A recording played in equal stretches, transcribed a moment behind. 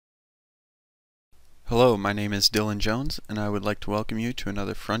Hello, my name is Dylan Jones, and I would like to welcome you to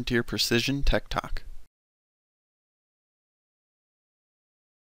another Frontier Precision Tech Talk.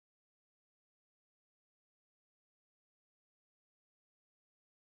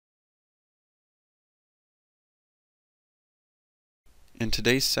 In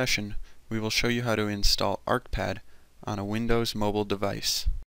today's session, we will show you how to install ArcPad on a Windows mobile device.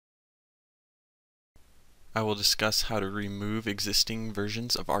 I will discuss how to remove existing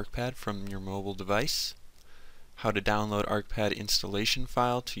versions of ArcPad from your mobile device, how to download ArcPad installation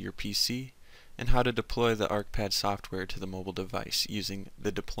file to your PC, and how to deploy the ArcPad software to the mobile device using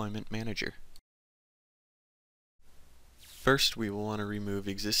the Deployment Manager. First, we will want to remove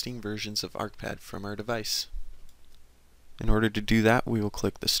existing versions of ArcPad from our device. In order to do that, we will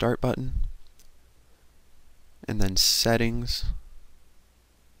click the Start button, and then Settings,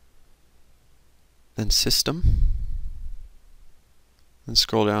 then System, and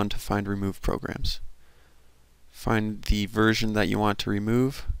scroll down to find Remove Programs. Find the version that you want to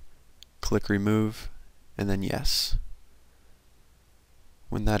remove, click Remove, and then Yes.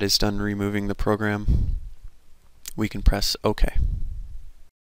 When that is done removing the program, we can press OK.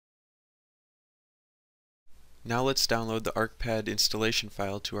 Now let's download the ArcPad installation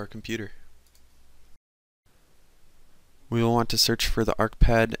file to our computer. We will want to search for the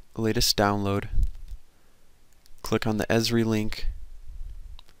ArcPad latest download. Click on the ESRI link.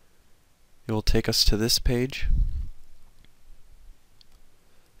 It will take us to this page.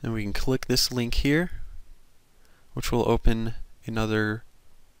 And we can click this link here, which will open another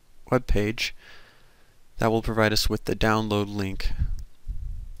web page that will provide us with the download link.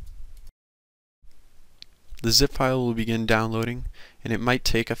 The zip file will begin downloading, and it might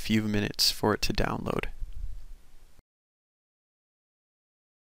take a few minutes for it to download.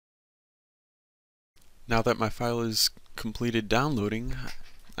 Now that my file is completed downloading,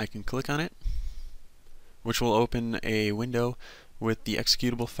 I can click on it, which will open a window with the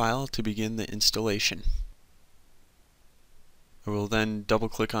executable file to begin the installation. I will then double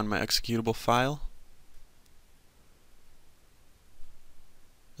click on my executable file,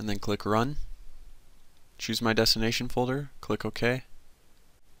 and then click Run. Choose my destination folder, click OK,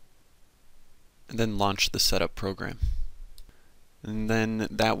 and then launch the setup program. And then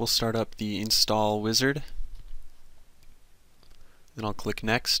that will start up the install wizard. Then I'll click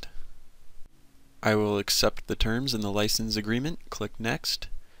Next. I will accept the terms in the license agreement, click Next,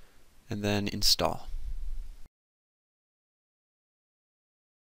 and then Install.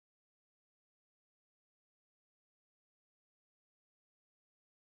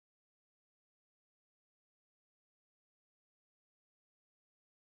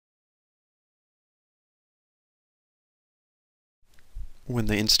 When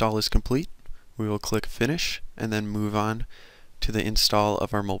the install is complete, we will click Finish and then move on to the install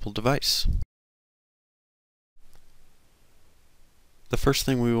of our mobile device. The first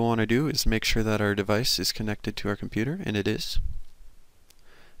thing we will want to do is make sure that our device is connected to our computer, and it is.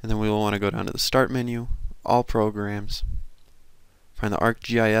 And then we will want to go down to the Start menu, All Programs, find the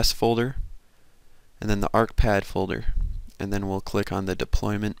ArcGIS folder, and then the ArcPad folder, and then we'll click on the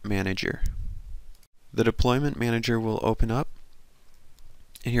Deployment Manager. The Deployment Manager will open up,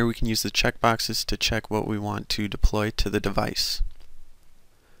 and here we can use the checkboxes to check what we want to deploy to the device.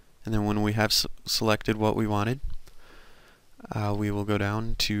 And then when we have selected what we wanted, we will go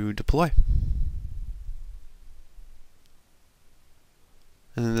down to Deploy.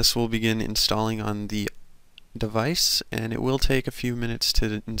 And then this will begin installing on the device, and it will take a few minutes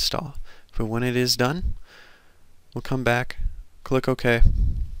to install. But when it is done, we'll come back, click OK,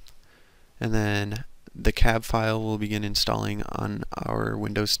 and then the cab file will begin installing on our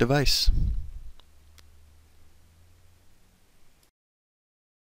Windows device.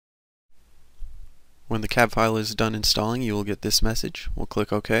 When the cab file is done installing, you will get this message. We'll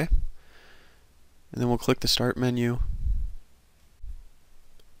click OK, and then we'll click the Start menu,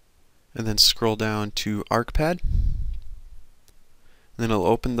 and then scroll down to ArcPad, and then it'll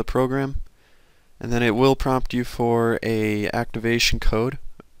open the program, and then it will prompt you for a activation code.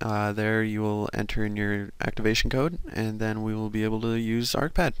 There you will enter in your activation code, and then we will be able to use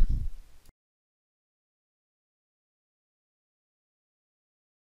ArcPad.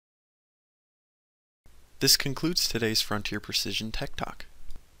 This concludes today's Frontier Precision Tech Talk.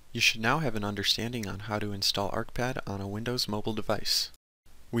 You should now have an understanding on how to install ArcPad on a Windows mobile device.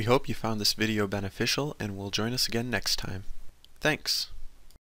 We hope you found this video beneficial and will join us again next time. Thanks!